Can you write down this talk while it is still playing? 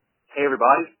Hey,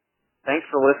 everybody. Thanks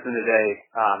for listening today.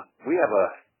 We have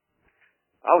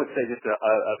I would say just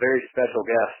a very special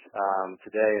guest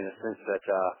today in the sense that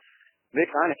Mick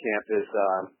Heinekamp is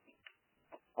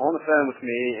on the phone with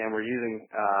me, and we're using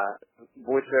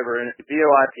voice over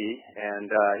VoIP,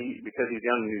 and because he's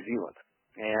down in New Zealand.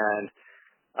 And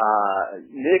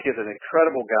Mick is an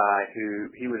incredible guy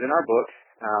he was in our book.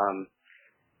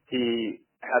 He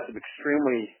has some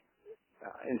extremely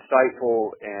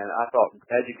insightful and I thought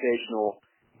educational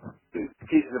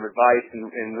pieces of advice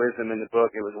and wisdom in the book.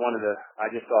 It was one of I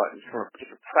just thought from just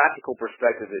a practical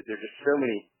perspective that there's just so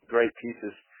many great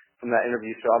pieces from that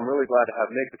interview. So I'm really glad to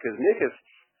have Mick, because Mick is,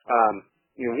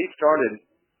 he started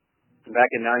back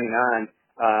in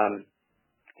 '99.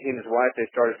 He and his wife, they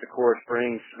started Socorro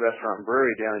Springs Restaurant and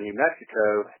Brewery down in New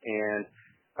Mexico, and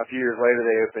a few years later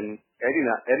they opened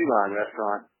Eddie Line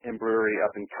Restaurant and Brewery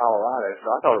up in Colorado. So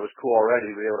I thought it was cool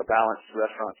already to be able to balance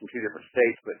restaurants in two different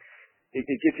states, but it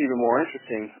gets even more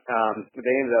interesting.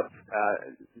 They ended up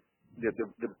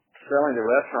selling the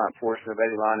restaurant portion of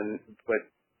Eddie Line, but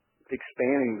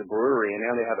expanding the brewery, and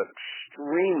now they have an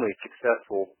extremely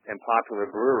successful and popular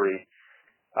brewery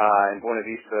in Buena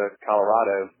Vista,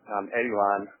 Colorado. Eddie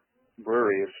Line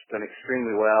Brewery has done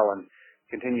extremely well and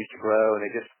continues to grow, and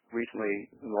they just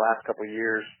recently, in the last couple of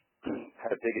years,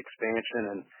 had a big expansion.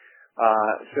 And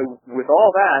so with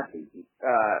all that,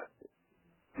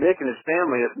 Mick and his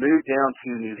family have moved down to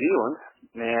New Zealand,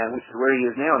 and which is where he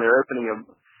is now, and they're opening a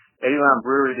Eddie Line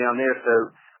Brewery down there.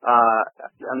 So,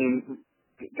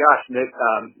 gosh, Mick,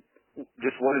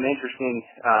 just what an interesting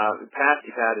past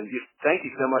you've had, and just thank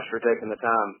you so much for taking the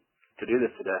time to do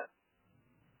this today.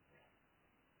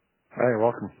 Hey,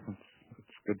 welcome.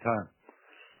 It's a good time.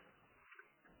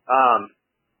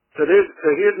 So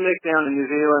here's Mick down in New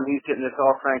Zealand. He's getting this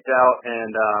all cranked out,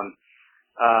 and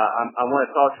I want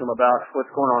to talk to him about what's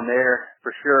going on there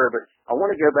for sure. But I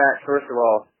want to go back first of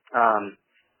all,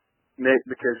 Mick,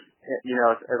 because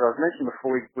as I was mentioning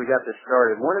before we got this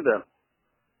started, one of the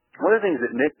things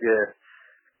that Mick did,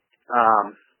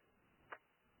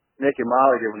 Mick and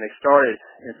Molly did when they started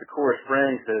in Socorro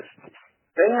Springs is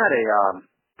they had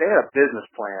a business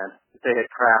plan that they had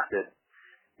crafted,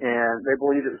 and they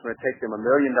believed it was going to take them $1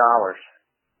 million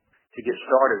to get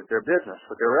started with their business,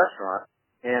 with their restaurant.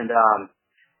 And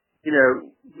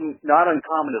not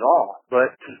uncommon at all,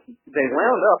 but they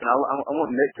wound up, and I want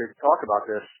Mick to talk about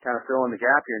this, kind of fill in the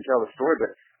gap here and tell the story,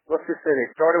 but let's just say they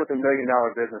started with $1 million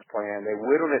business plan. They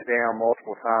whittled it down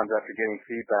multiple times after getting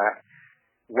feedback,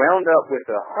 wound up with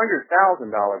a $100,000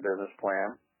 business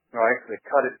plan, right? So they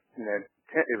cut it,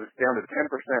 it was down to 10%,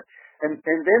 and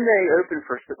then they opened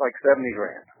for like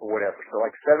 $70,000 or whatever, so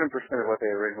like 7% of what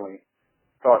they originally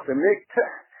thought. So Mick,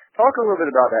 talk a little bit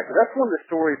about that, because that's one of the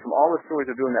stories from all the stories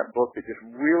of doing that book that just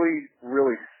really,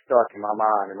 really stuck in my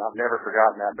mind, and I've never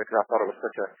forgotten that because I thought it was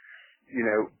such a,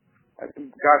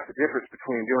 gosh, the difference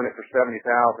between doing it for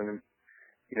 $70,000 and,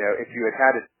 if you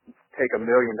had to take $1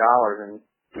 million and,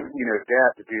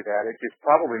 debt to do that, it just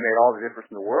probably made all the difference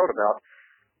in the world about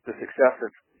the success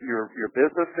of your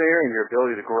business there and your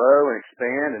ability to grow and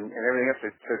expand and everything else.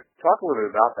 So talk a little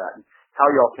bit about that and how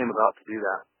y'all came about to do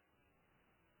that.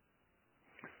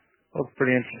 Well, it's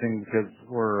pretty interesting because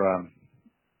we're,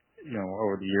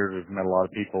 over the years we've met a lot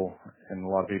of people, and a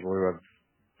lot of people who have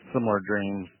similar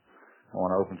dreams and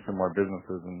want to open similar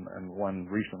businesses. And one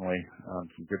recently,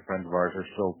 some good friends of ours are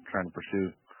still trying to pursue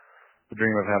the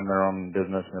dream of having their own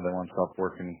business. They want to stop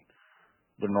working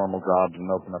their normal jobs and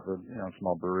open up a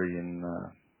small brewery and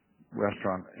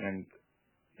restaurant, and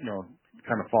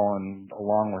kind of following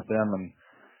along with them. And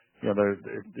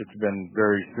it's been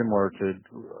very similar to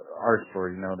our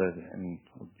story, and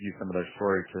use some of their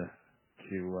story to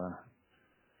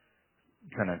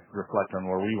kind of reflect on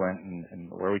where we went and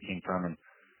where we came from. And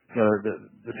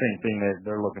the same thing,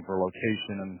 they're looking for a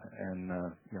location, and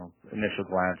initial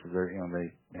glances,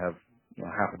 they have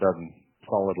half a dozen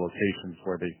solid locations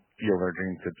where they feel their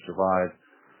dream could survive.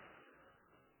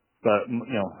 But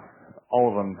all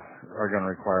of them are going to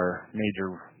require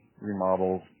major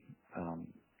remodels,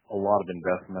 a lot of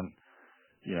investment,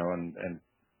 and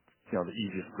the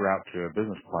easiest route to a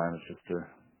business plan is just to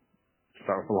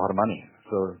start with a lot of money.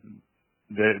 So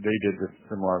they did this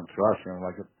similar to us,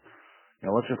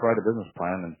 let's just write a business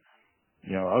plan, and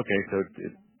okay, so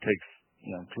it takes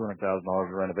 $200,000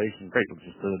 of renovation. Great, let's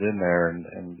just put it in there, and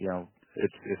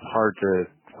it's hard to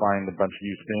find a bunch of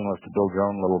used stainless to build your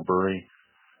own little brewery,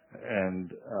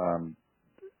 and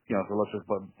so let's just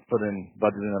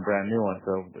budget in a brand new one.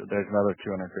 So there's another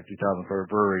 $250,000 for a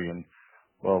brewery. And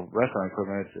well, restaurant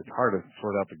equipment, it's hard to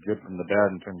sort out the good from the bad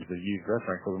in terms of the used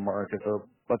restaurant equipment market. So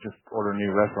let's just order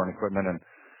new restaurant equipment, and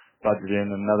budget in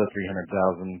another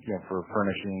 $300,000, for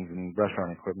furnishings and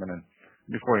restaurant equipment, and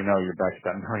before you know, you're back to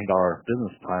that $1 million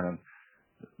business plan. And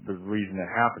the reason it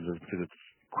happens is because it's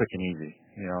quick and easy,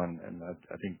 and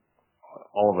I think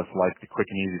all of us like the quick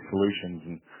and easy solutions,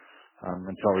 and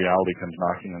until reality comes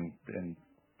knocking and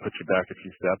puts you back a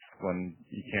few steps when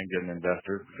you can't get an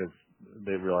investor because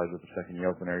they realize that the second you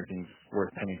open, everything's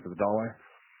worth pennies to the dollar,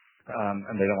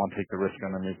 and they don't want to take the risk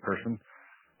on a new person.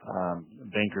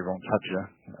 Bankers won't touch you,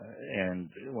 and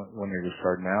when you're just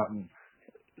starting out, and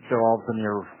so all of a sudden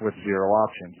you're with zero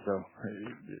options. So,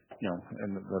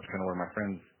 and that's kind of where my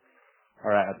friends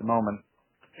are at the moment.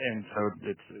 And so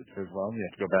it says, well, you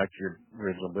have to go back to your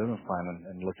original business plan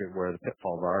and look at where the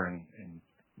pitfalls are and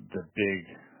the big,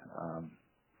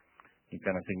 you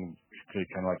kind of think,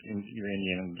 kind of like in your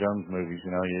Indiana Jones movies,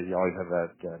 you always have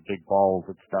that big ball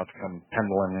that's about to come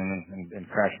pendulum in and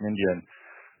crash in India. And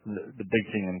the big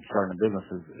thing in starting a business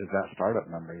is that startup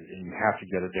number, and you have to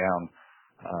get it down.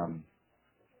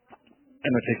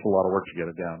 And it takes a lot of work to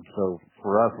get it down. So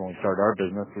for us, when we started our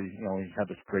business, we had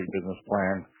this great business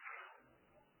plan.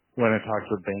 When I talked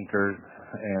with bankers,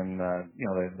 and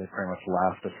they pretty much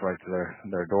laughed us right to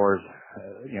their doors,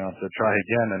 to try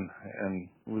again, and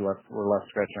we're left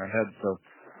scratching our heads. So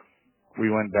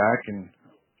we went back and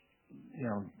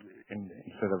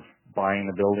instead of buying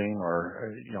the building or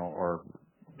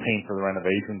paying for the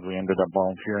renovations, we ended up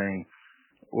volunteering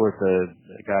with a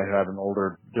guy who had an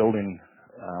older building.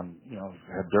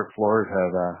 Had dirt floors,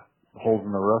 had holes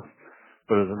in the roof,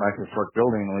 but it was a nice historic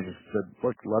building, and we just said,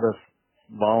 look, let us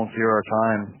volunteer our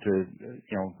time to,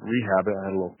 rehab it. I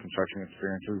had a little construction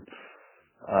experience.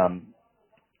 And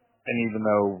even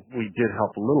though we did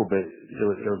help a little bit,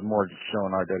 it was more just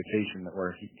showing our dedication that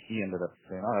where he ended up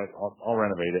saying, all right, I'll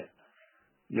renovate it,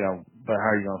 but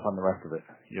how are you going to fund the rest of it?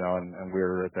 And we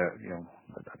were at that,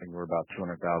 I think we were about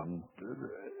 200,000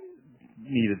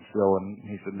 needed still, and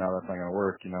he said, no, that's not going to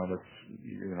work. You're not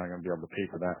going to be able to pay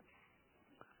for that.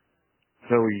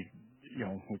 So we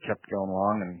kept going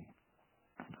along and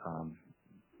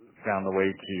found a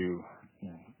way to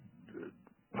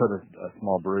put a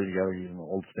small brewery together using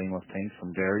old stainless tanks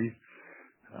from dairies.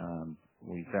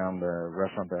 We found a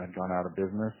restaurant that had gone out of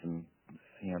business and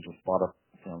just bought up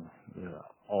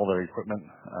all their equipment.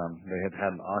 They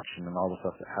had an auction, and all the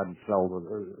stuff that hadn't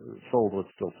sold was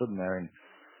still sitting there. And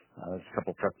there's a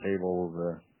couple prep tables,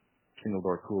 a single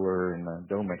door cooler, and a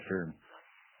dough mixer. And,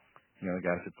 the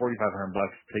guy said $4,500,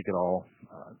 take it all.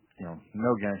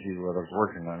 No guarantees whether it's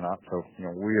working or not. So,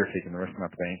 we are taking the risk,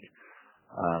 not the bank.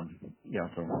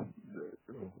 So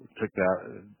we took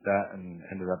that and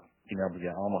ended up being able to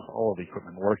get almost all of the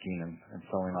equipment working and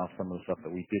selling off some of the stuff that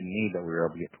we didn't need that we were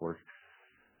able to get to work.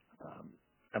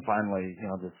 And finally,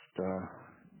 just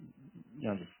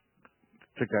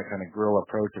took that kind of guerrilla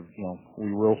approach of,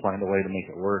 we will find a way to make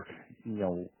it work,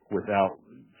 without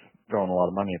throwing a lot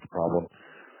of money at the problem.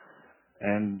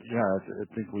 And I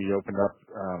think we opened up,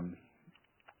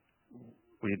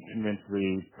 we had convinced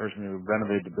the person who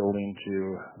renovated the building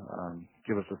to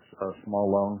give us a small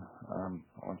loan. I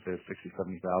want to say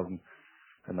 $60,000-$70,000,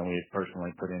 and then we had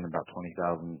personally put in about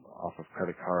 $20,000 off of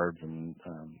credit cards, and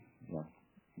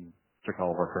took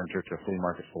all of our furniture to a flea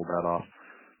market, sold that off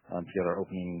to get our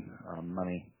opening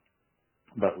money.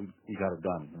 But we got it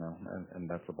done, and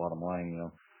that's the bottom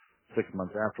line. 6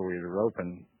 months after we were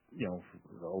open,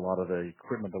 a lot of the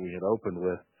equipment that we had opened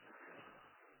with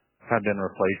had been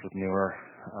replaced with newer,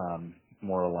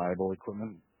 more reliable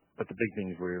equipment. But the big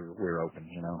thing is we're open,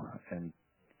 and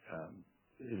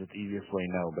is it the easiest way?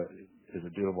 No, but is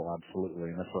it doable? Absolutely.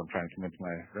 And that's what I'm trying to convince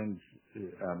my friends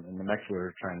in New Mexico who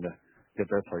are trying to get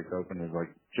their place open, is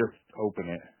like, just open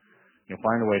it.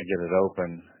 Find a way to get it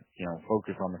open.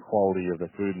 Focus on the quality of the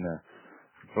food and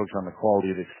focus on the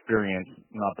quality of the experience,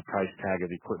 not the price tag of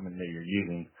the equipment that you're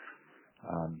using.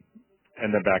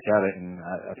 And they're back at it, and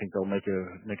I think they'll make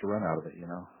a run out of it.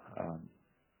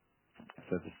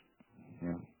 So just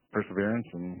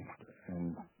perseverance and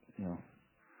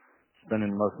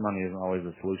spending the most money isn't always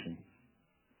a solution.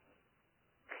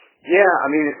 Yeah, I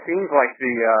mean, it seems like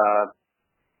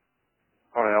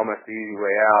almost the easy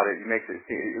way out. It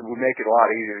would make it a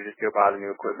lot easier to just go buy the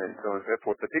new equipment and so on and so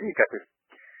forth. But then you've got this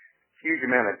huge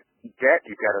amount of debt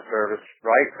you've got to service,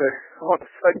 right? So all of a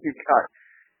sudden you've got,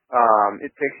 it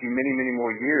takes you many, many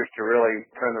more years to really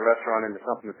turn the restaurant into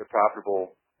something that's a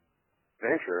profitable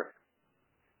venture.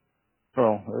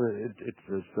 Well, it's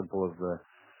as simple as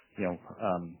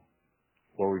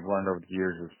what we've learned over the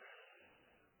years is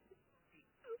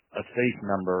a safe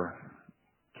number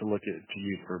to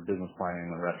use for business planning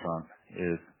in a restaurant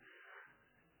is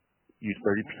use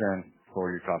 30% for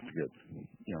your cost of goods.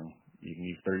 you can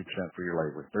use 30% for your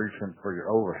labor, 30% for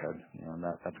your overhead, and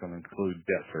that's going to include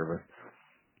debt service,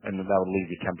 and that would leave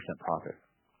you 10% profit.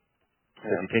 So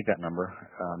if you take that number,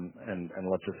 and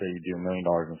let's just say you do $1 million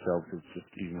in sales, because it's just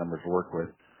easy numbers to work with,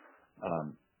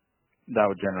 that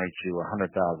would generate you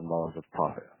 $100,000 of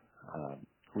profit.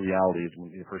 Reality is,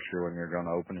 for sure, when you're going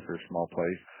to open, if you're a small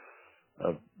place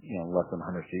of less than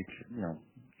 100 seats,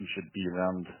 you should be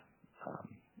around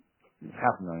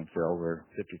 $500,000 sales or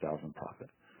 $50,000 profit.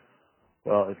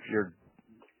 Well, if you're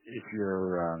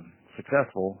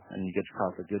successful and you get your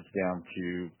cost of goods down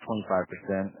to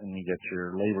 25% and you get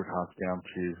your labor costs down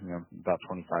to about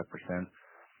 25%,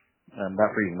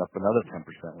 that frees up another 10%,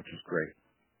 which is great.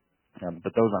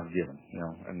 But those aren't given,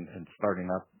 and starting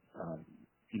up,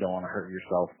 you don't want to hurt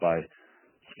yourself by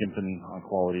skimping on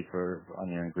quality on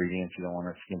your ingredients. You don't want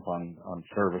to skimp on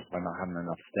service by not having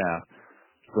enough staff.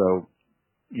 So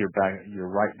you're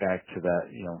right back to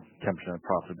that, 10% of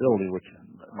profitability, which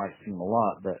might seem a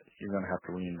lot, but you're going to have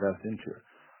to reinvest into it.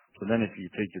 So then if you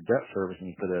take your debt service and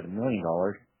you put it at $1 million,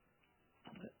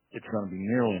 it's going to be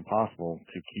nearly impossible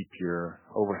to keep your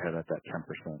overhead at that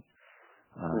 10%.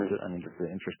 I mean, just the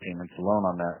interest payments alone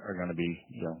on that are going to be,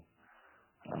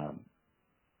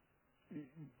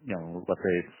 let's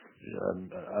say it's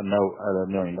a note at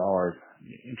 $1 million.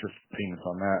 Interest payments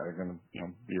on that are going to,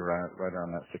 be right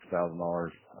around that $6,000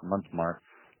 a month mark,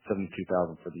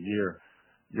 $72,000 for the year.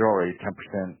 You're already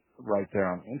 10% right there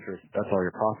on interest. That's all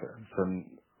your profit. So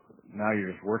now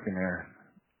you're just working there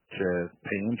to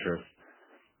pay interest.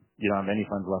 You don't have any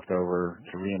funds left over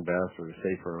to reinvest or to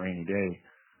save for a rainy day,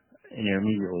 and you're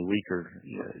immediately weaker,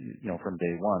 from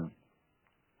day one.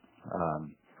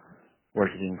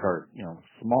 Whereas if you can start,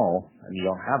 small, and you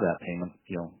don't have that payment,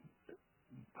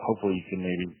 hopefully you can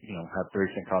maybe, have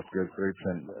 30% cost of goods,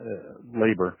 30%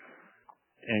 labor,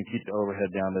 and keep the overhead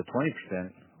down to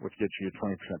 20%, which gets you a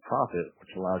 20% profit,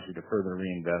 which allows you to further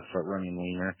reinvest, start running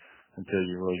leaner until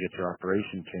you really get your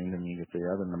operation tuned, and you get the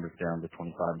other numbers down to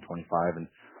 25 and 25,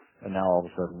 and now all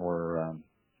of a sudden we're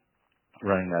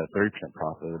running at a 30%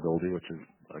 profitability, which is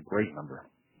a great number.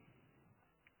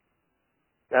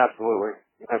 Absolutely.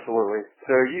 So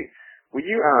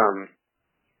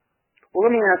well,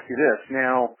 let me ask you this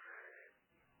now,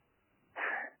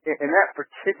 and that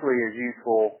particularly is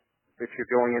useful if you're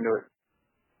going into it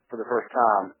for the first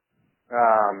time.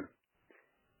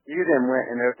 You then went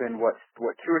and opened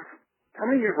how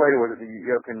many years later was it that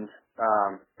you opened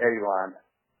Eddyline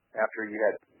after you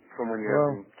had from when you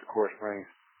opened Socorro Springs?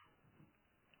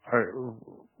 All right,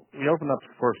 we opened up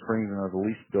Socorro Springs in a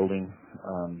leased building.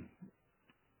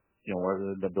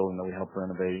 The building that we helped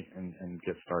renovate and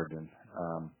get started in.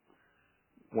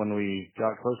 When we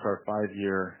got close to our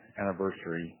 5-year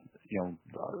anniversary,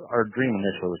 our dream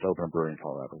initially was to open a brewery in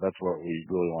Colorado. That's what we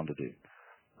really wanted to do.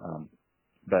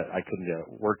 But I couldn't get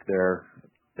work there.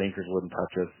 Bankers wouldn't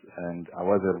touch us, and I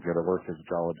was able to get a work as a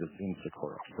geologist in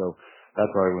Socorro. So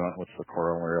that's why we went with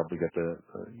Socorro, and we were able to get the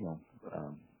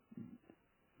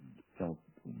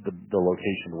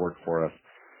location to work for us.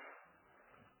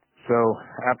 So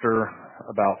after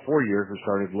about 4 years, we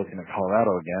started looking at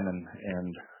Colorado again,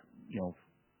 and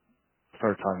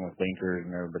started talking with bankers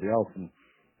and everybody else, and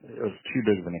it was too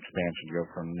big of an expansion to go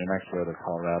from New Mexico to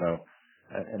Colorado,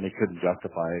 and they couldn't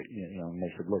justify it. And they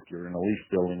said, "Look, you're in a lease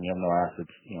building, you have no assets.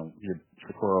 Your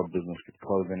Socorro business could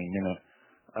close any minute.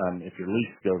 If your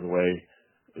lease goes away,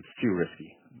 it's too risky."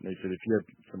 They said, "If you had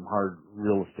some hard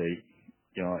real estate,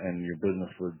 and your business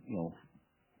would,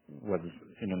 was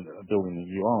in a building that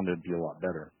you owned, it'd be a lot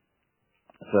better."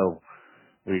 So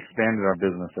we expanded our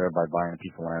business there by buying a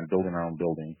piece of land, building our own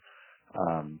building.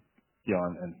 And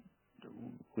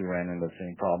we ran into the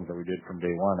same problems that we did from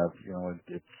day one of,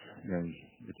 it's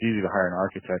easy to hire an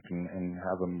architect and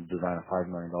have them design a $5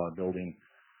 million building,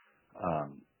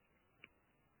 and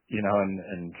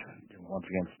once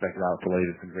again spec it out with the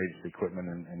latest and greatest equipment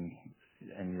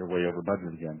and you're way over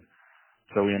budget again.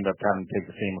 So we ended up having to take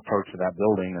the same approach to that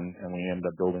building, and we ended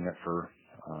up building it for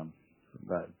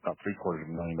about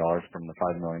 $750,000 from the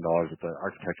 $5 million that the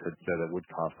architect had said it would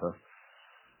cost us.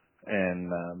 And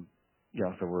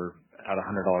so we're at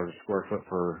 $100 a square foot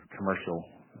for commercial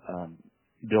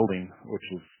building,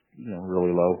 which is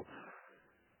really low.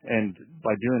 And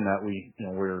by doing that,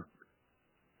 we're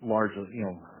largely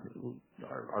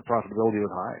our profitability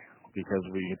was high, because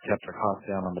we had kept our costs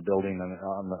down on the building and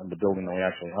on the building that we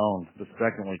actually owned. The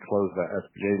second we closed that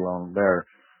SBA loan there,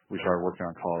 we started working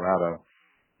on Colorado.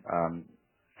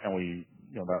 And we,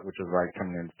 that, which was right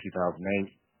coming into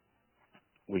 2008,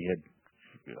 we had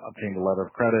obtained a letter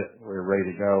of credit. We were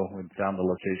ready to go. We found the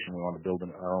location we wanted to build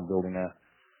our own building at.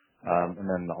 And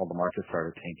then all the markets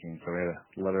started tanking. So we had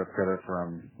a letter of credit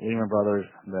from Lehman Brothers.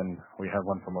 Then we had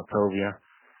one from Wachovia.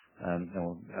 And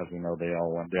as we know, they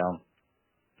all went down.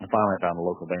 And finally I found a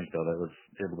local bank, though, that was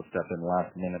able to step in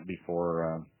last minute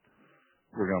before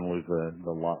we're going to lose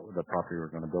the property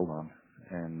we're going to build on.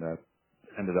 And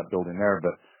ended up building there.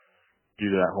 But due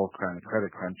to that whole kind of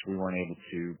credit crunch, we weren't able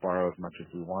to borrow as much as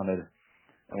we wanted.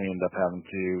 And we ended up having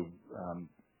to,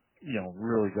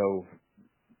 really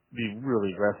be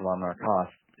really aggressive on our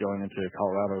costs going into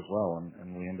Colorado as well.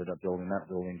 And we ended up building that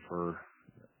building for,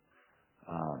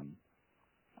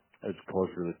 it's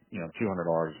closer to the, $200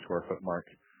 a square foot mark,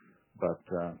 but,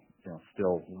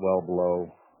 still well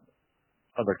below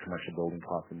other commercial building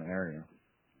costs in the area.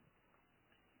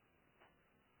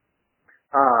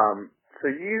 So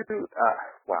you,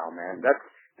 wow, man, that's,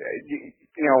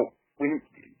 when you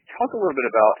talk a little bit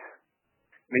about,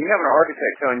 you have an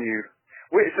architect telling you,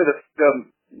 so the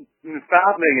 $5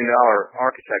 million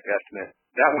architect estimate,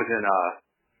 that was in,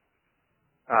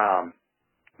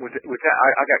 was that,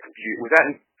 I got confused, was that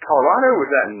in Colorado or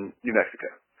was that in New Mexico?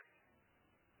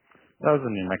 That was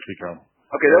in New Mexico.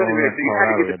 Okay, that was in New Mexico. So you had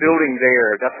to get the building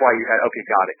there. That's why you had, okay,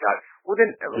 got it. Well,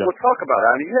 then, We'll talk about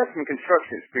that. You have some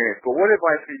construction experience, but what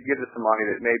advice would you give to somebody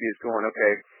that maybe is going,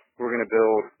 okay, we're going to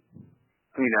build,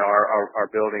 our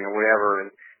building or whatever, and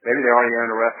maybe they already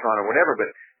own a restaurant or whatever, but,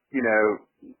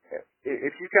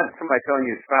 if you've got somebody telling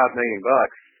you it's $5 million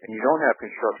and you don't have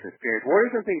construction experience, what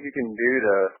are some things you can do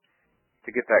to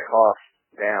get that cost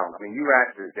down? You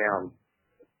ratcheted it down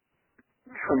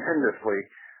tremendously,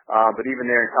 but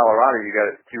even there in Colorado, you got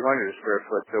it 200 a square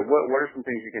foot. So what are some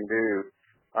things you can do,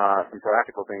 some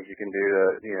practical things you can do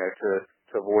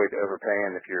to avoid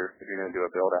overpaying if you're going to do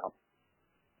a build out?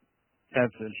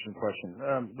 That's an interesting question.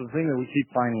 The thing that we keep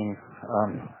finding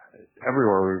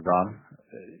everywhere we've gone,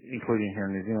 including here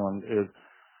in New Zealand, is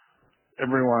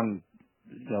everyone,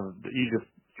 the easiest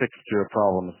fix to a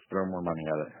problem is to throw more money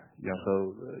at it.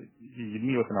 So you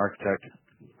meet with an architect.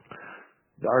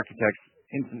 The architect's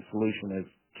instant solution is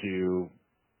to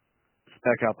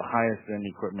spec out the highest end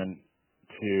equipment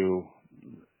to,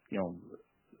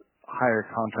 hire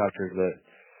contractors that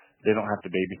they don't have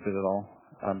to babysit at all.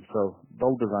 So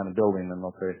they'll design a building and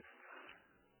they'll say,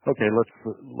 okay,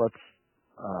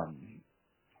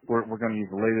 we're going to use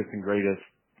the latest and greatest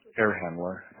air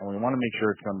handler, and we want to make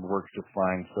sure it's going to work just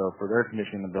fine. So for the air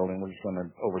conditioning in the building, we're just going to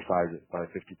oversize it by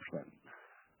 50%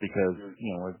 because,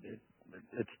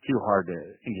 it's too hard to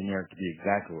engineer it to be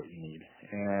exactly what you need.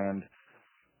 And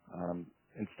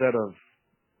instead of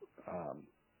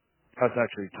us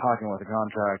actually talking with a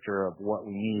contractor of what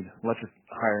we need, let's just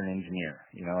hire an engineer,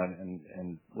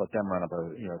 and let them run up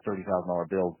a $30,000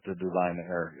 bill to design the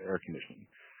air conditioning.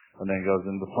 And then it goes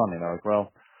into plumbing. They're like,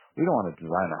 well, we don't want to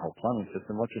design our whole plumbing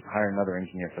system. Let's just hire another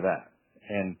engineer for that.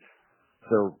 And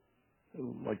so,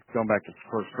 like going back to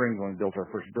first spring when we built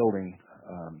our first building,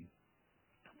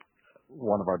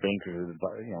 one of our bankers,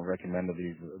 recommended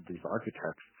these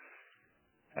architects,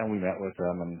 and we met with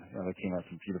them, and they came out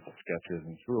with some beautiful sketches,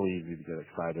 and it's really easy to get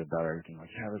excited about everything.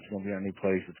 Like, yeah, this is going to be our new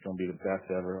place. It's going to be the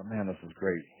best ever. Man, this is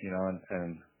great,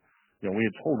 and we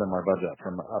had told them our budget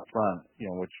from up front,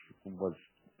 which was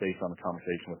based on the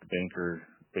conversation with the banker,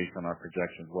 based on our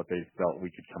projections, what they felt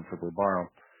we could comfortably borrow.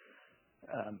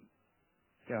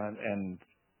 And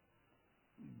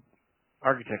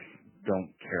architects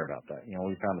don't care about that.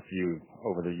 We found a few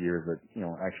over the years that,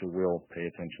 actually will pay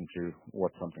attention to what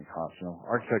something costs.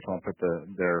 Architects want to put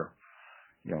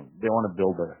they want to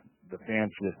build the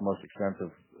fanciest, most expensive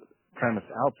premise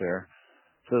out there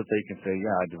so that they can say,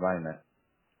 yeah, I designed that.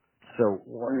 So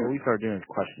what we started doing is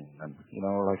questioning them.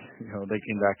 They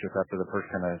came back to us after the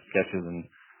first kind of sketches and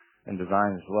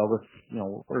designs. Well, this,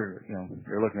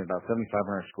 you're looking at about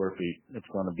 7,500 square feet.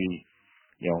 It's going to be,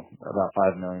 about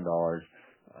 $5 million.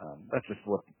 That's just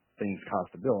what things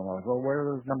cost to build. And I was, well, where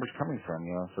are those numbers coming from?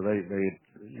 So they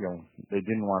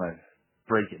didn't want to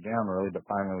break it down really, but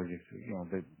finally we just,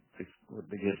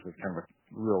 they gave us kind of a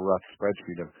real rough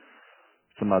spreadsheet of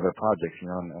some other projects,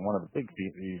 and one of the big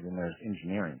fees in there is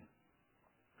engineering.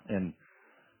 And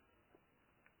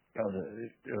it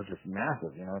was just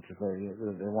massive, It's just like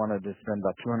they wanted to spend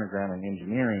about $200,000 in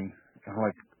engineering. And I'm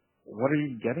like, what are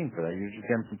you getting for that? You're just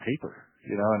getting some paper,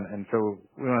 and so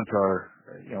we went to our,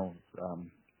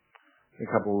 a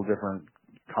couple of different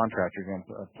contractors,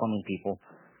 plumbing people,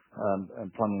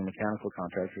 and plumbing mechanical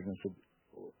contractors, and said,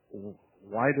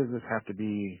 why does this have to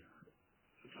be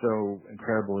so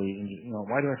incredibly,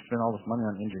 why do I spend all this money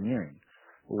on engineering?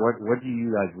 What do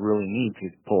you guys really need to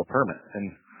pull a permit?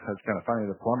 And that's kind of funny.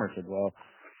 The plumber said, well,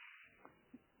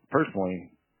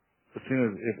 personally, as soon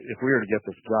as, if we were to get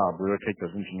this job, we would take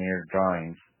those engineered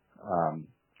drawings,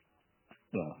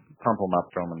 crumple them up,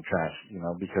 throw them in the trash,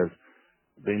 because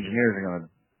the engineers are going to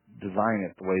design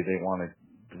it the way they want to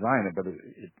design it, but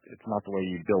it's not the way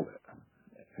you build it.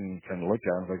 And you kind of look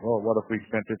at it and it's like, well, what if we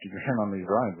spent $50,000 on these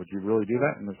drawings? Would you really do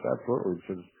that? And it's absolutely,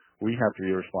 because we have to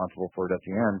be responsible for it at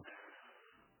the end.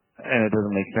 And it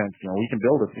doesn't make sense. We can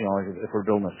build it, like if we're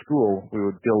building a school, we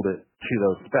would build it to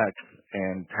those specs,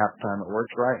 and half the time it works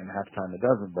right and half the time it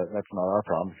doesn't, but that's not our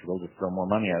problem, because we'll just throw more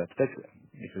money at it to fix it.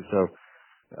 So,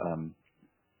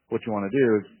 what you want to do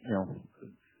is,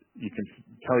 you can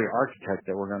tell your architect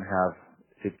that we're going to have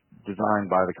it designed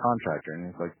by the contractor,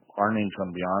 and it's like, our name's going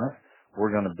to be on it.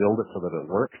 We're going to build it so that it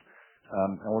works,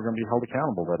 and we're going to be held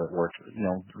accountable that it works,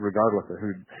 regardless of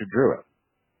who drew it.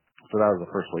 So that was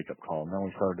the first wake-up call. And then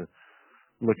we started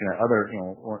looking at other,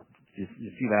 you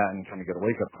see that and kind of get a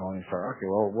wake-up call, and you start,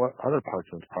 okay, well, what other parts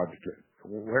of this project,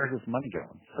 where's this money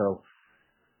going? So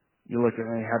you look at,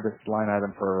 and they had this line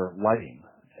item for lighting,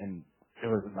 and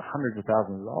it was in the hundreds of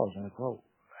thousands of dollars. And it's, well,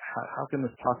 how can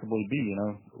this possibly be?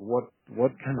 What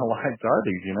kind of lights are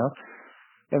these?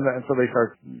 And so they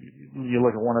start. You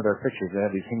look at one of their pictures. They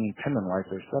have these hanging pendant lights.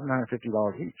 They're $750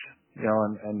 each.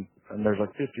 And there's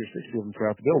like 50 or 60 of them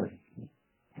throughout the building.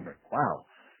 Like, wow,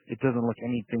 it doesn't look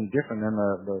anything different than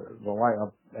the light.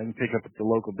 I can pick up at the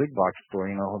local big box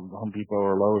store, Home Depot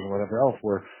or Lowe's or whatever else,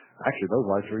 where actually those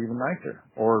lights are even nicer.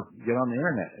 Or get on the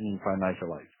internet and you can find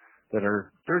nicer lights that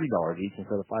are $30 each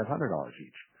instead of $500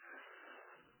 each.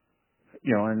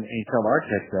 And you tell the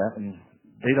architects that, and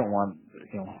they don't want,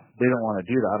 they don't want to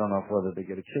do that. I don't know whether they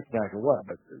get a kickback or what,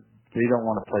 but they don't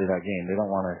want to play that game. They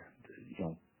don't want to,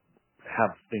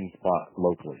 have things bought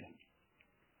locally.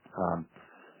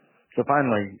 So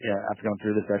finally, after going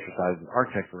through this exercise, the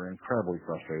architects were incredibly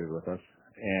frustrated with us,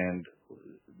 and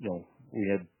we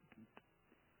had,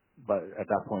 but at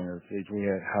that point in the stage, we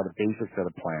had a basic set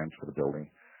of plans for the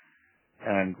building.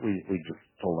 And we just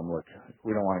told them, look,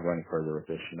 we don't want to go any further with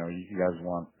this. You guys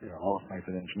want all kinds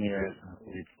of engineers.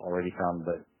 We've already found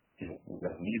that we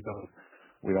don't need those.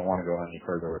 We don't want to go any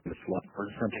further with this. We're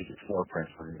just going to take your floor prints.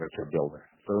 We're going to go to a builder.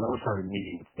 So then we started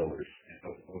meeting with builders.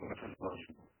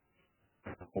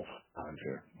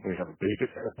 We have a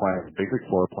basic set of plans, a basic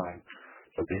floor plan.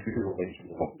 So basically,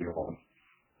 what we want.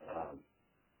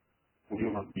 We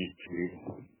want you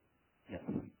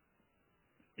to.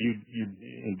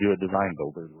 You do a design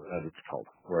build, as it's called,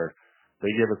 where they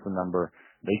give us a number,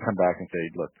 they come back and say,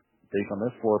 look, based on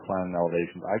this floor plan and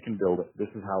elevations, I can build it,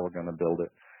 this is how we're going to build it,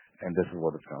 and this is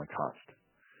what it's going to cost.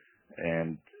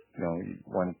 And,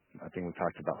 I think we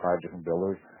talked about 5 different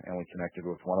builders, and we connected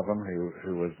with one of them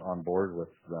who was on board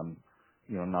with them,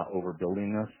 not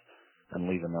overbuilding this and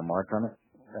leaving their mark on it,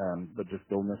 but just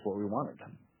building us what we wanted.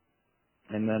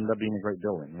 And then ended up being a great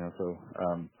building,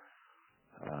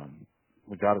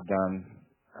 we got it done.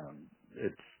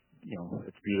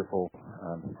 It's beautiful.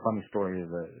 Funny story is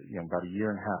that, about a year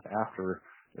and a half after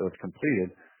it was completed,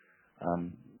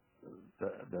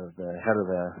 the head of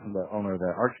the owner of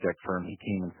the architect firm, he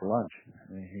came in for lunch,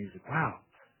 and he's like, wow,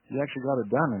 you actually got it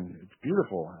done, and it's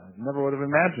beautiful. I never would have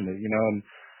imagined it, and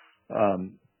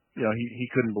he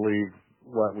couldn't believe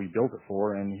what we built it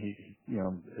for, and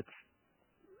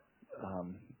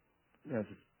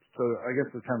so I guess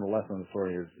the kind of lesson of the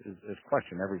story is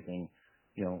question everything.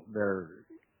 If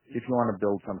you want to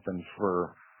build something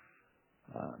for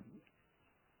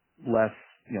less,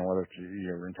 whether it's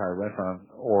your entire restaurant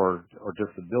or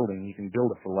just a building, you can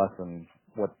build it for less than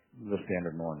what the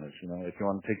standard norm is. If you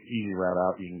want to take the easy route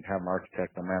out, you can have an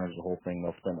architect that manage the whole thing.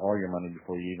 They'll spend all your money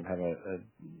before you even have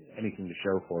anything to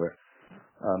show for it.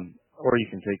 Or you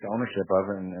can take the ownership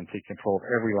of it and take control of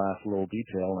every last little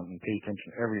detail and pay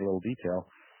attention to every little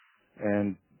detail.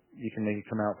 And you can make it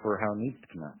come out for how it needs to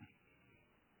come out.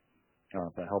 I don't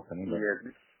know if that helps anybody. Yeah,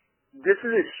 this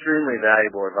is extremely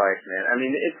valuable advice, man. I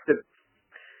mean,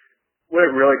 what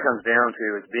it really comes down to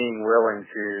is being willing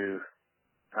to,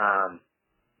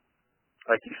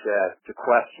 like you said, to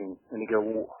question and to go,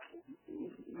 well,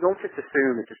 don't just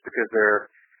assume that just because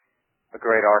they're a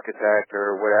great architect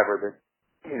or whatever that,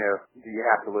 do you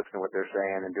have to listen to what they're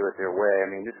saying and do it their way.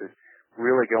 I mean, this is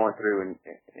really going through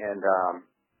and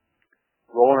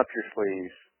rolling up your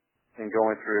sleeves and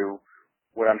going through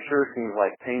what I'm sure seems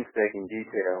like painstaking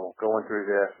detail, going through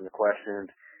this and the questions.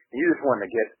 And you just want to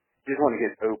get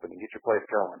open and get your place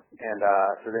going. And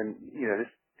so then,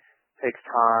 this takes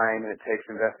time and it takes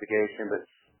investigation, but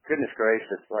goodness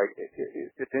gracious, like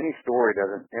if any story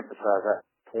doesn't emphasize that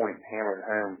point and hammer it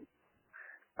home,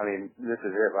 I mean, this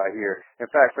is it right here. In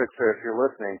fact, folks, so if you're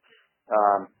listening,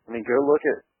 go look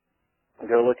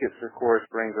at Socorro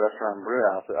Springs Restaurant and Brew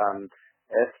House.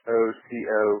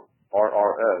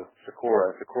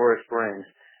 Socorro Springs.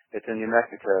 It's in New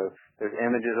Mexico. There's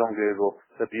images on Google.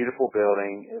 It's a beautiful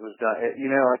building. It was done,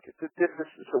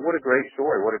 so what a great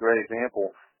story. What a great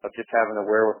example of just having the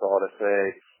wherewithal to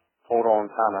say, hold on,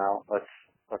 time out. Let's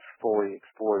fully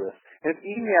explore this. And it's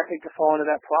easy, I think, to fall into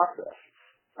that process,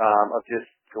 of just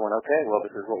going, okay, well,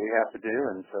 this is what we have to do.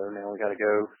 And so now we got to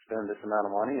go spend this amount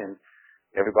of money, and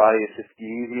it's just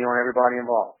easy on everybody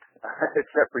involved,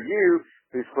 except for you,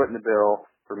 who's footing the bill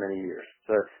for many years.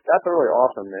 So that's really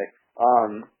awesome,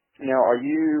 Nick. Are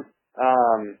you,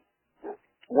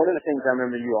 one of the things I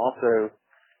remember you also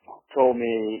told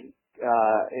me,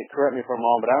 correct me if I'm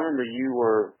wrong, but I remember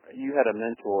you had a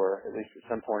mentor, at least at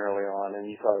some point early on,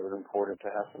 and you thought it was important to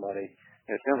have somebody,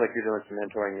 and it sounds like you're doing some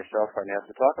mentoring yourself right now.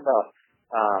 So talk about,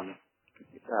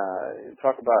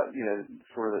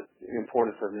 sort of the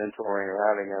importance of mentoring or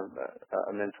having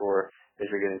a mentor as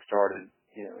you're getting started,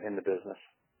 in the business.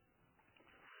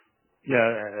 Yeah,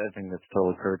 I think that's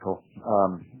totally critical.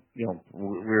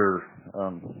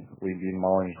 We'd be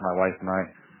Molly, my wife and I,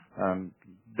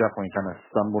 definitely kind of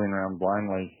stumbling around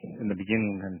blindly in the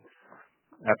beginning, and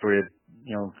after we had,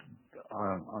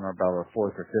 on about our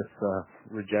fourth or fifth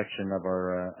rejection of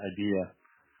our idea,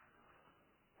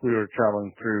 we were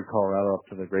traveling through Colorado up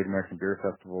to the Great American Beer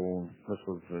Festival. This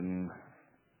was in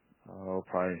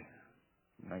probably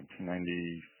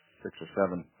 1996 or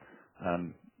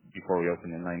 7, before we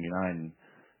opened in 99,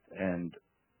 and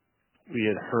we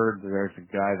had heard that there's a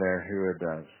guy there who had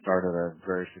started a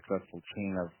very successful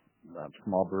chain of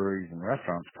small breweries and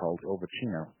restaurants called Il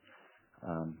Vicino,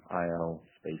 I-L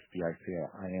space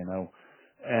B-I-C-I-N-O,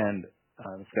 and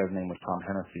this guy's name was Tom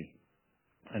Hennessy.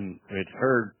 And we had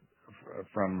heard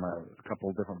from a couple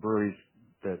of different breweries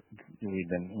that we'd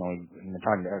been,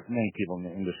 talking to as many people in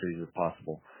the industry as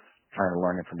possible, trying to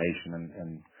learn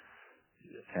information,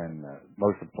 and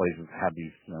most of the places had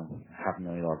these,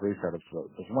 $500,000 brew setups. So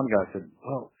this one guy said,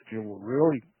 well, if you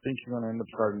really think you're going to end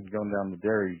up going down the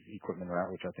dairy equipment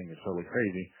route, which I think is totally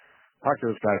crazy, talk to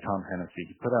this guy, Tom Hennessy.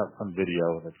 He put out some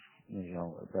video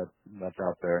that's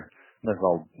out there. This is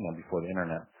all, before the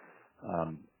internet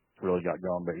really got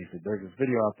going, but he said, there's this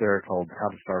video out there called How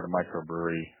to Start a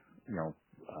Microbrewery,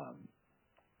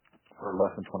 for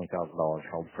less than $20,000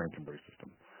 called Franken Brew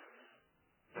System.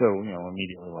 So,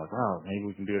 immediately we're like, wow, maybe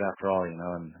we can do it after all,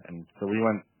 and so we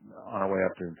went on our way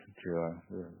up to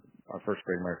our first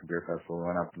Great American Beer Festival. We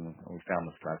went up and we found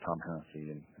this guy, Tom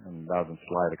Hennessy, and that was in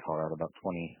Salida, Colorado, about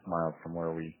 20 miles from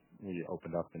where we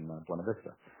opened up in Buena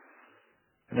Vista.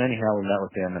 And anyhow, we met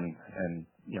with him, and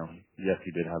yes,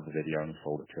 he did have the video, and he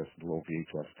sold it to us, a little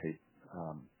VHS tape.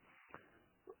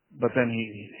 But then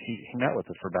he met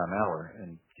with us for about an hour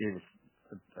and gave us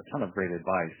a ton of great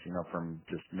advice, from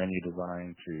just menu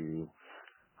design to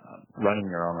running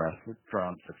your own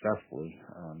restaurant successfully.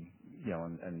 And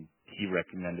he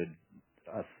recommended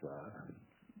us,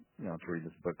 to read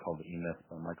this book called The E-Myth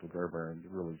by Michael Gerber, and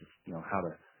really just, how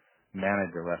to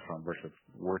manage a restaurant versus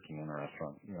working in a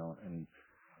restaurant, and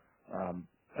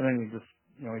then you just,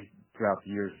 throughout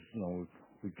the years,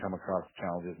 we'd come across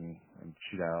challenges and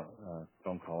shoot out a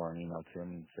phone call or an email to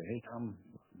him and say, hey, Tom,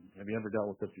 have you ever dealt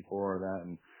with this before or that?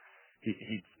 And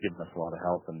he's given us a lot of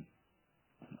help and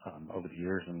over the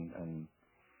years, and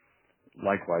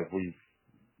likewise we've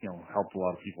helped a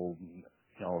lot of people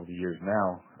over the years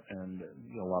now, and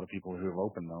a lot of people who have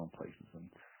opened their own places. And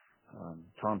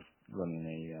Tom's running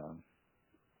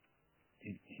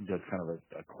he does kind of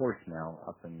a course now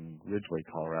up in Ridgeway,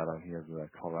 Colorado. He has a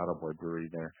Colorado Boy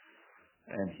brewery there,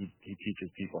 and he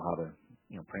teaches people how to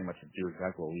pretty much do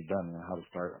exactly what we've done, how to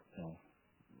start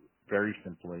very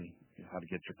simply, how to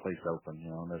get your place open.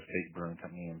 And there's State Brewing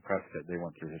Company in Prescott. They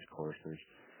went through his course. There's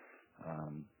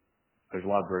a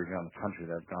lot of breweries around the country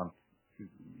that have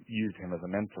used him as a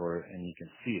mentor, and you can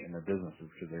see it in their businesses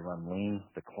because they run lean.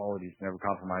 The quality's never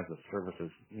compromised. The service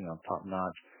is top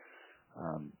notch.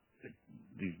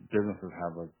 These businesses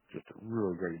have just a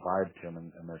really great vibe to them,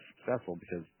 and they're successful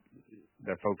because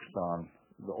they're focused on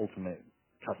the ultimate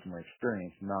customer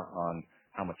experience, not on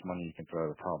how much money you can throw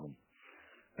at a problem.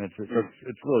 And it's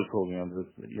really cool,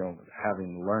 having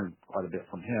learned quite a bit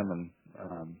from him,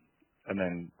 and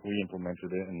then we implemented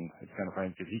it, and it's kind of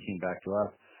funny because he came back to us.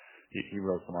 He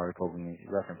wrote some articles and he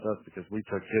referenced us because we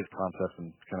took his concepts and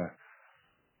kind of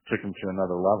took him to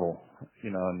another level,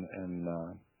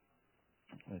 and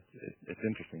it's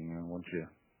interesting, once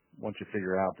you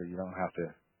figure out that you don't have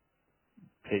to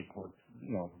take what's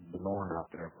the norm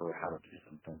out there for how to do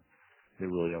something, it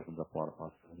really opens up a lot of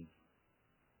possibilities.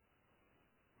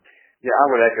 Yeah, I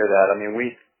would echo that. I mean,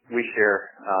 we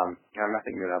share, I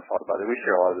think you and I have talked about it. We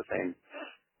share a lot of the same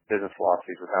business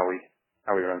philosophies with how we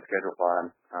how we run Schedule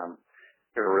Fly.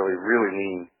 They're a really, really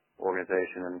lean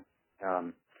organization,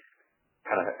 and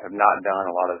kind of have not done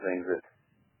a lot of things that,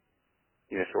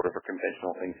 sort of a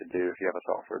conventional thing to do if you have a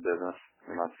software business.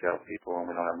 We're not salespeople, and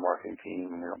we don't have a marketing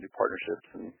team, and we don't do partnerships,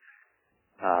 and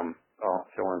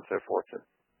so on and so forth.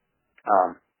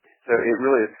 So it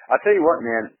really is. I'll tell you what,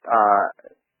 man,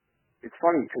 it's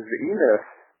funny because the E-Myth,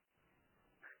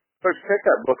 folks, check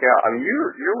that book out. I mean,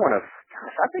 you're one of,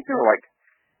 gosh, I think there were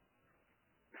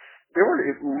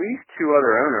at least two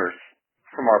other owners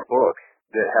from our book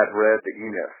that had read the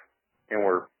E-Myth and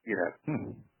were,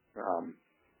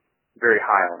 very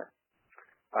high on it.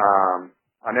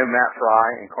 I know Matt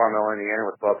Fry in Carmel, Indiana,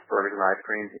 with Bub's Burgers and Ice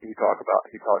Cream. He talks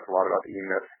a lot about the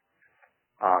E-Myth.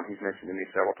 He's mentioned to me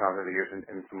several times over the years,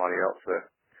 and somebody else. So,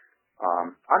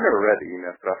 I've never read the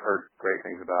E-Myth, but I've heard great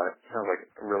things about it. Sounds like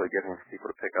a really good one for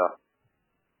people to pick up.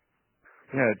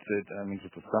 Yeah, I mean,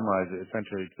 just to summarize it,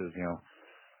 essentially it says,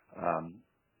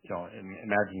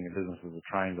 imagining a business as a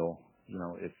triangle.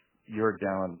 If you're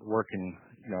down working,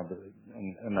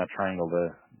 in that triangle, the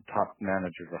top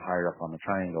managers are higher up on the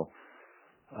triangle,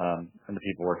 and the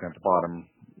people working at the bottom,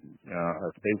 are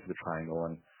at the base of the triangle.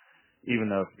 And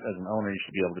even though as an owner you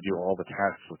should be able to do all the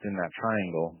tasks within that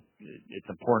triangle, it's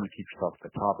important to keep yourself at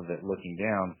the top of it looking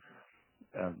down,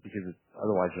 because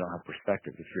otherwise you don't have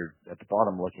perspective. If you're at the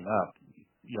bottom looking up,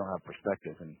 you don't have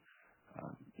perspective. And,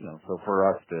 so for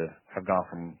us to have gone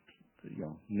from,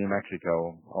 New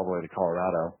Mexico all the way to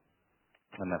Colorado,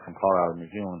 and then from Colorado to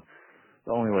New Zealand,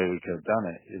 the only way we could have done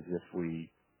it is if we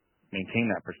maintain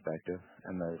that perspective.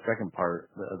 And the second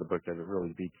part of the book that it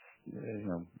really beats,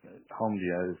 home to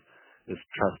you is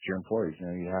trust your employees.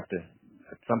 You have to,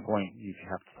 at some point, you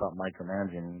have to stop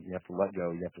micromanaging. You have to let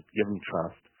go. You have to give them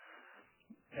trust.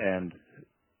 And,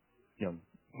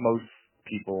 most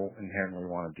people inherently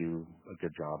want to do a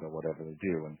good job at whatever they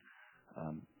do. And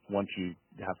once you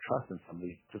have trust in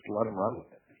somebody, just let them run with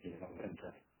it.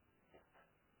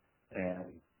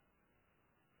 And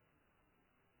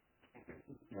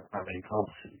how they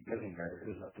accomplish getting there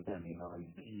is up to them. If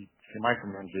you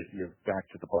micromanage it, you're back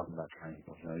to the bottom of that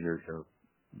triangle. You're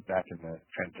back in the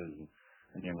trenches,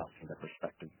 and you're not seeing that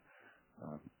perspective.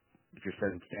 If you're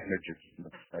setting standards, you're keeping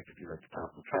the perspective. You're at the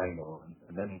top of the triangle,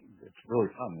 and then it's really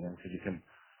fun, because you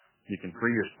can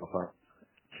free yourself up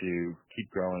to keep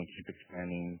growing, keep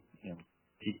expanding,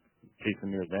 keep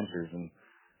chasing new adventures, and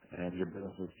your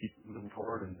business will keep moving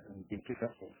forward and being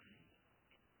successful.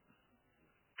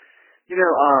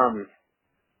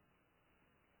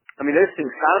 Those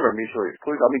things kind of are mutually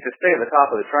exclusive. To stay at the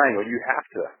top of the triangle, you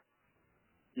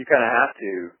kind of have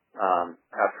to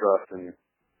have trust and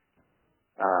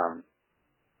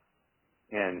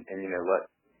let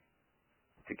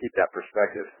to keep that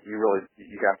perspective. You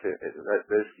have to.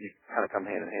 Those you kind of come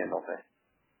hand in hand, don't they?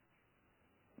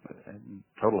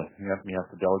 Totally. You have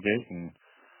to delegate, and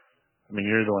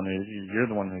you're the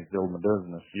one who's building the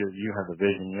business. You have the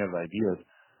vision, you have the ideas.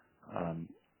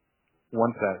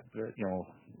 Once that,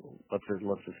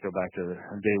 let's just go back to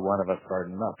day one of us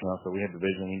starting up. So we had the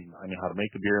vision. I knew how to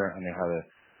make the beer. I knew how to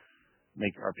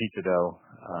make our pizza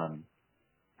dough.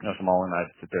 Jamal and I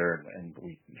sit there and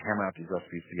we hammer out these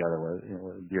recipes together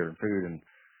with beer and food, and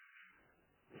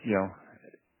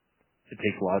it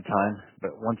takes a lot of time.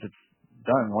 But once it's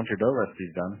done, once your dough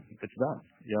recipe's done, it's done.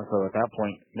 So at that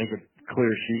point, make a clear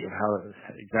sheet of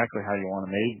exactly how you want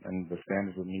it made and the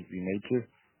standards it needs to be made to,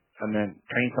 and then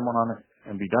train someone on it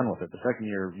and be done with it. The second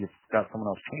year you've got someone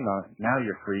else trained on it, now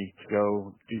you're free to go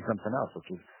do something else,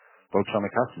 which is focus on the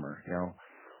customer.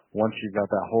 Once you've got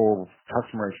that whole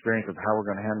customer experience of how we're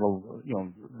going to handle,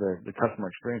 the customer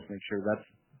experience, make sure that's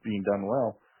being done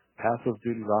well, pass those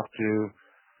duties off to,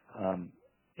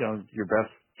 your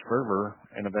best server,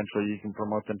 and eventually you can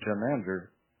promote them to a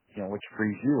manager, which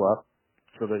frees you up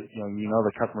so that,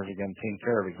 the customers are getting taken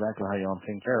care of exactly how you want them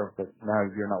taken care of, but now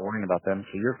you're not worrying about them,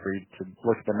 so you're free to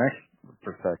look at the next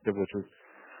perspective, which is,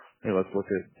 hey, let's look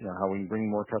at, how we can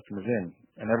bring more customers in.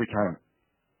 And every time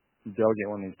you delegate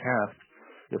one of these tasks,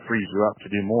 it frees you up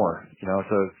to do more,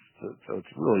 so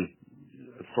it's really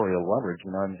a story of leverage,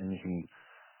 and you can,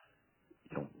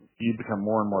 you become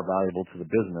more and more valuable to the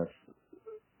business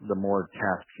the more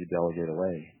tasks you delegate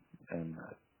away. And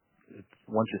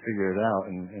once you figure it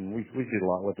out, and we see it a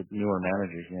lot with the newer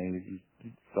managers,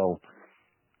 so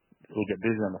we'll get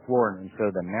busy on the floor, and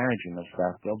instead of them managing the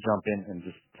staff, they'll jump in and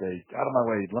just say, out of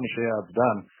my way, let me show you how it's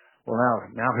done. Well,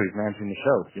 now who's managing the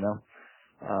shows,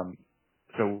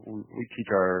 So we teach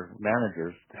our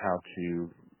managers how to,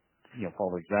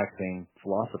 follow the exact same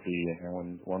philosophy.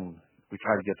 And when we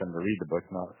try to get them to read the book,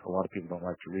 not a lot of people don't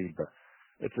like to read, but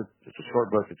it's a short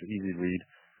book. It's easy to read,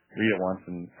 read it once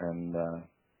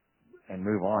and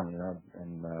move on,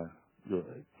 and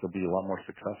you'll be a lot more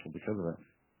successful because of it.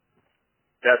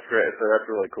 That's great. So that's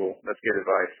really cool. That's good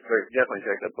advice. So definitely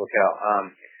check that book out.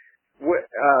 I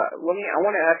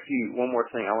want to ask you one more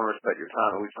thing. I want to respect your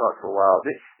time. We've talked for a while.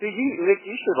 Nick,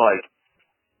 you should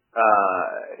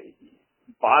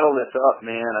bottle this up,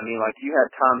 man. I mean, like, you had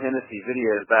Tom Hennessy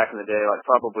videos back in the day, like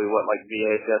probably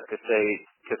VHS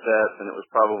cassettes, and it was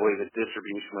probably the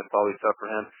distribution was probably tough for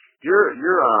him. Your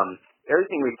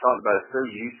everything we've talked about is so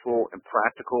useful and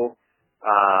practical,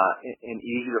 and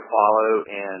easy to follow,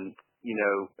 and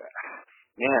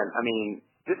man, I mean,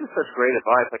 this is such great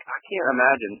advice. Like, I can't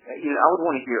imagine, I would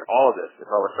want to hear all of this if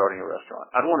I was starting a restaurant.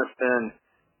 I'd want to spend,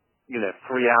 3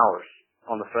 hours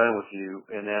on the phone with you,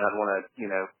 and then I'd want to,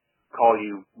 call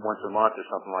you once a month or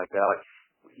something like that. Like,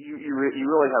 you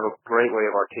really have a great way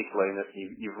of articulating this.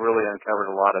 You've really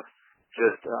uncovered a lot of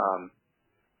just,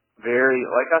 very,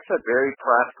 like I said, very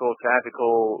practical,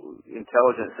 tactical,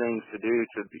 intelligent things to do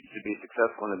to be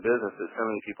successful in the business that so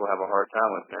many people have a hard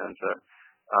time with, man. So,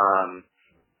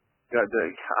 I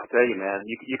tell you, man,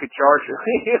 you could charge, you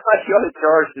ought to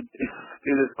charge to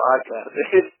do this podcast.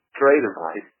 It's great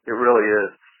advice. It really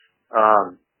is.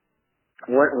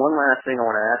 One last thing I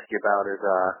want to ask you about is,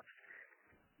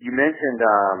 you mentioned,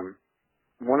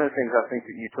 one of the things I think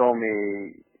that you told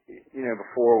me,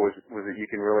 before was that you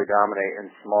can really dominate in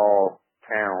small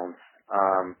towns.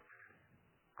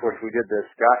 Of course, we did this.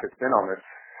 Gosh, it's been almost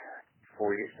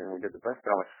 4 years since we did the best.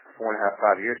 Been almost 4.5,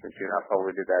 5 years since you and I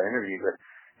probably did that interview. But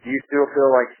do you still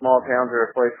feel like small towns are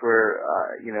a place where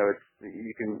you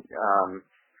can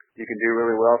do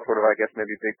really well? Sort of, I guess,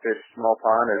 maybe big fish, small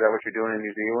pond. Is that what you're doing in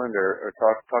New Zealand? Or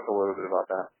talk a little bit about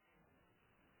that.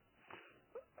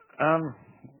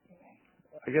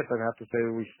 I guess I'd have to say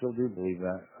that we still do believe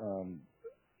that.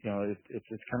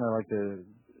 It's kind of like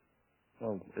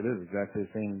it is exactly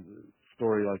the same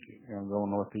story, like, going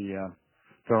with the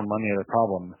throwing money at a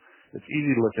problem. It's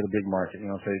easy to look at a big market,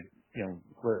 say,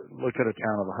 look at a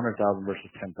town of 100,000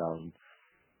 versus 10,000.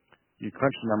 You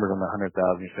crunch the numbers on the 100,000,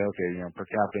 you say, okay, per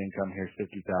capita income here's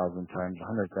 50,000 times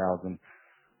 100,000.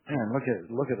 Man,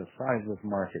 look at the size of this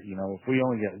market. If we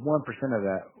only get 1% of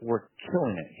that, we're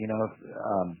killing it.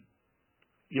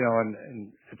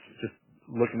 And it's just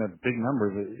looking at big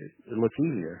numbers. It looks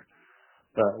easier,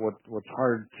 but what's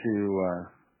hard to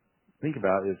think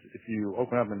about is if you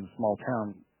open up in a small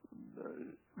town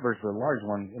versus a large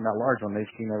one. In that large one, they've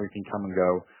seen everything come and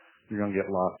go. You're going to get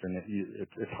lost in it.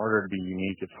 It's harder to be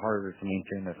unique. It's harder to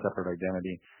maintain a separate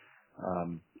identity.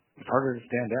 It's harder to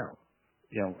stand out.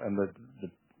 And the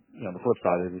flip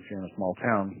side is if you're in a small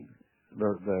town,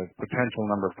 the potential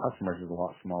number of customers is a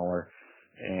lot smaller,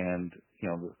 and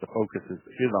the focus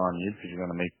is on you because you're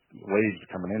going to make waves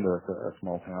coming into a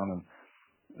small town, and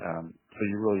so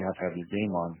you really have to have your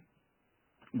game on.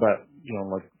 But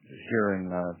like here in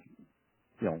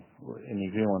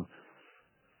New Zealand,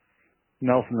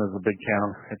 Nelson is a big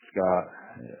town. It's got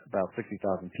about 60,000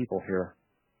 people here,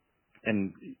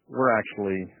 and we're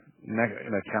actually in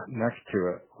a town next to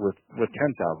it with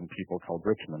 10,000 people called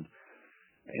Richmond,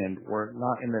 and we're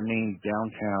not in the main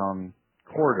downtown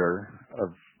corridor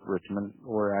of Richmond.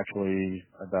 We're actually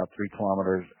about 3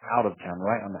 kilometers out of town,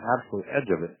 right on the absolute edge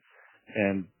of it.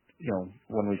 And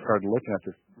when we started looking at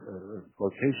this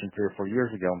location 3 or 4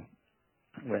 years ago,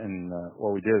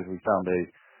 what we did is we found a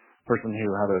person who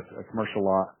had a commercial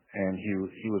lot, and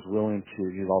he was willing to.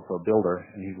 He's also a builder,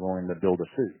 and he's willing to build a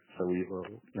suit. So he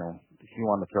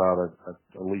wanted to throw out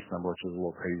a lease number, which was a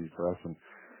little crazy for us, and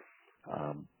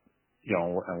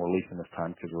and we're leasing this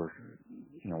time because we're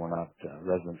not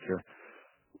residents here.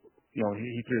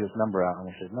 He threw this number out, and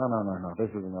we said, no,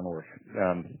 this isn't going to work.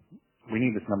 We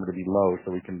need this number to be low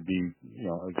so we can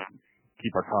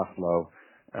keep our costs low.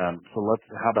 So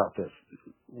how about this?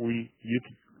 We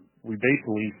base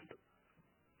lease,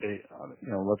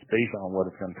 let's base it on what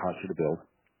it's going to cost you to build.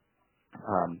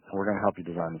 And we're going to help you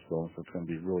design this building, so it's going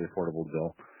to be really affordable to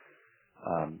build.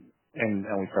 And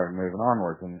we started moving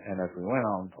onwards, and as we went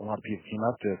on, a lot of people came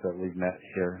up to us that we've met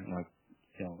here, and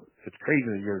it's crazy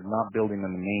that you're not building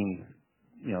in the main,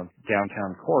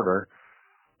 downtown corridor,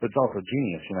 but it's also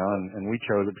genius, and we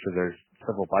chose it because there's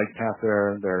several bike paths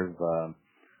there, there's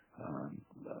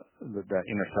that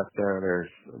intersect there,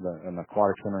 there's an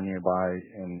aquatic center nearby,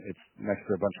 and it's next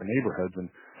to a bunch of neighborhoods,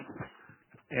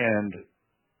 and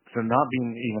so not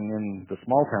being even in the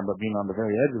small town, but being on the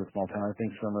very edge of the small town, I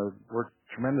think is going to work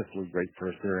tremendously great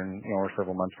for us here, and we're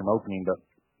several months from opening, but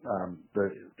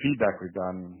the feedback we've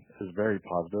gotten is very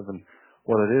positive, and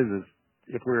what it is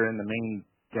if we're in the main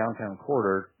downtown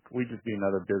corridor, we'd just be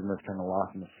another business kind of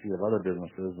lost in the sea of other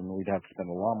businesses, and we'd have to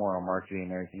spend a lot more on marketing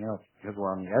and everything else. Because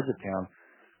we're on the edge of town,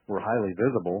 we're highly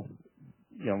visible,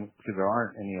 because there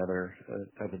aren't any other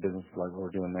type of businesses like what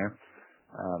we're doing there.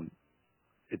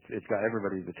 It's got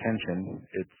everybody's attention.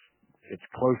 It's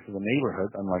close to the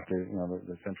neighborhood, unlike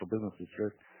the central business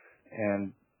district,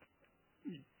 and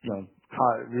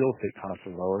real estate costs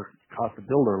are lower, cost to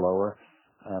build are lower.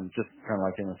 Just kind of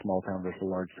like in a small town versus a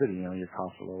large city, your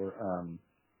costs are lower.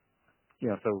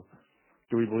 So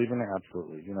do we believe in it?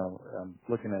 Absolutely.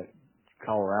 Looking at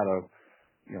Colorado,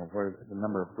 where the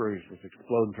number of breweries is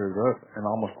exploding through the roof, and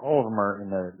almost all of them are in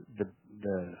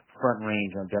the front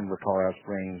range on Denver, Colorado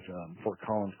Springs, Fort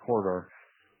Collins corridor.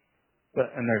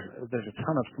 And there's a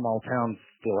ton of small towns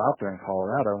still out there in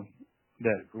Colorado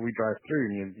that we drive through,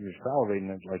 and you're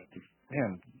salivating. It's like,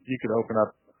 man, you could open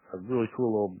up a really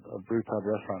cool little brew pub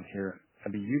restaurant here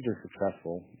and be hugely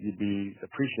successful. You'd be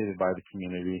appreciated by the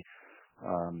community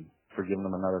for giving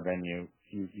them another venue.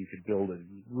 You could build a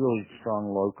really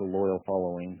strong local loyal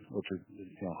following, which is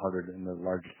harder in the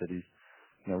larger cities.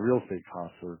 Real estate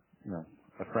costs are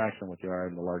a fraction of what they are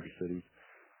in the larger cities.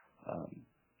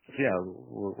 So yeah,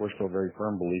 we're still very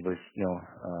firm believers,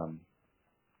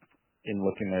 in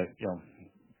looking at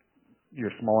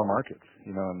your smaller markets,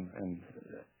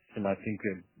 and I think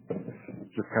that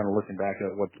just kind of looking back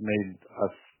at what's made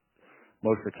us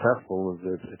most successful is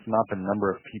that it's not the number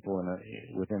of people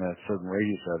within a certain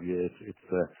radius of you. It's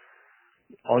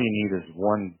all you need is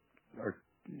one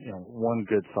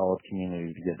good solid community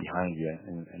to get behind you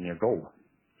and your goal.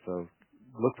 So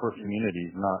look for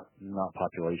communities, not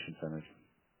population centers.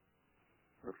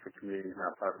 Look for communities,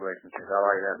 not population centers. I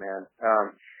like that, man.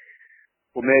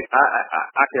 Well, Mick,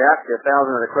 I could ask you 1,000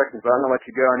 other questions, but I'm going to let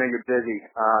you go. I know you're busy.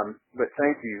 But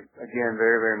thank you again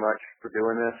very, very much for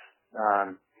doing this.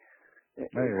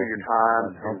 For your time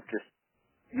and just,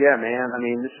 yeah, man. I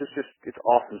mean, this is it's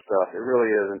awesome stuff. It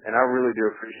really is. And I really do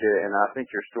appreciate it. And I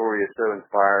think your story is so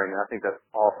inspiring. And I think that's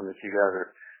awesome that you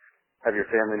guys have your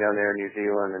family down there in New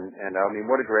Zealand. And I mean,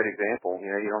 what a great example.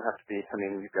 You don't have to be,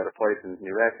 you've got a place in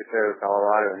New Mexico,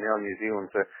 Colorado, and now New Zealand.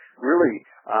 So really,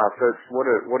 folks, what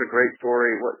a great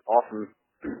story. What awesome,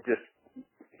 just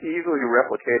easily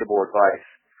replicatable advice,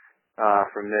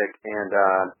 from Nick. And,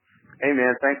 hey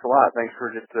man, thanks a lot. Thanks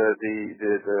for just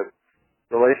the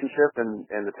relationship and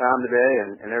the time today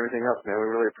and everything else, man. We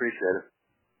really appreciate it.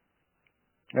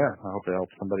 Yeah, I hope it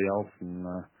helps somebody else, and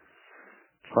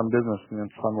it's fun business and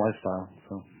it's fun lifestyle.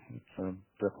 So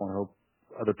definitely hope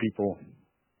other people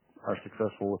are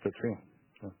successful with it too.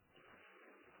 So.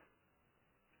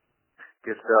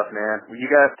 Good stuff, man. Well, you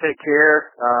guys take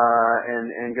care,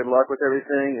 and good luck with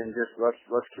everything, and just let's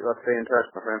stay in touch,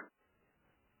 my friend.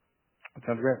 That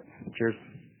sounds great. Cheers.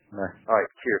 Bye. All right.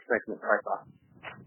 Cheers. Thanks, man. All right. Bye.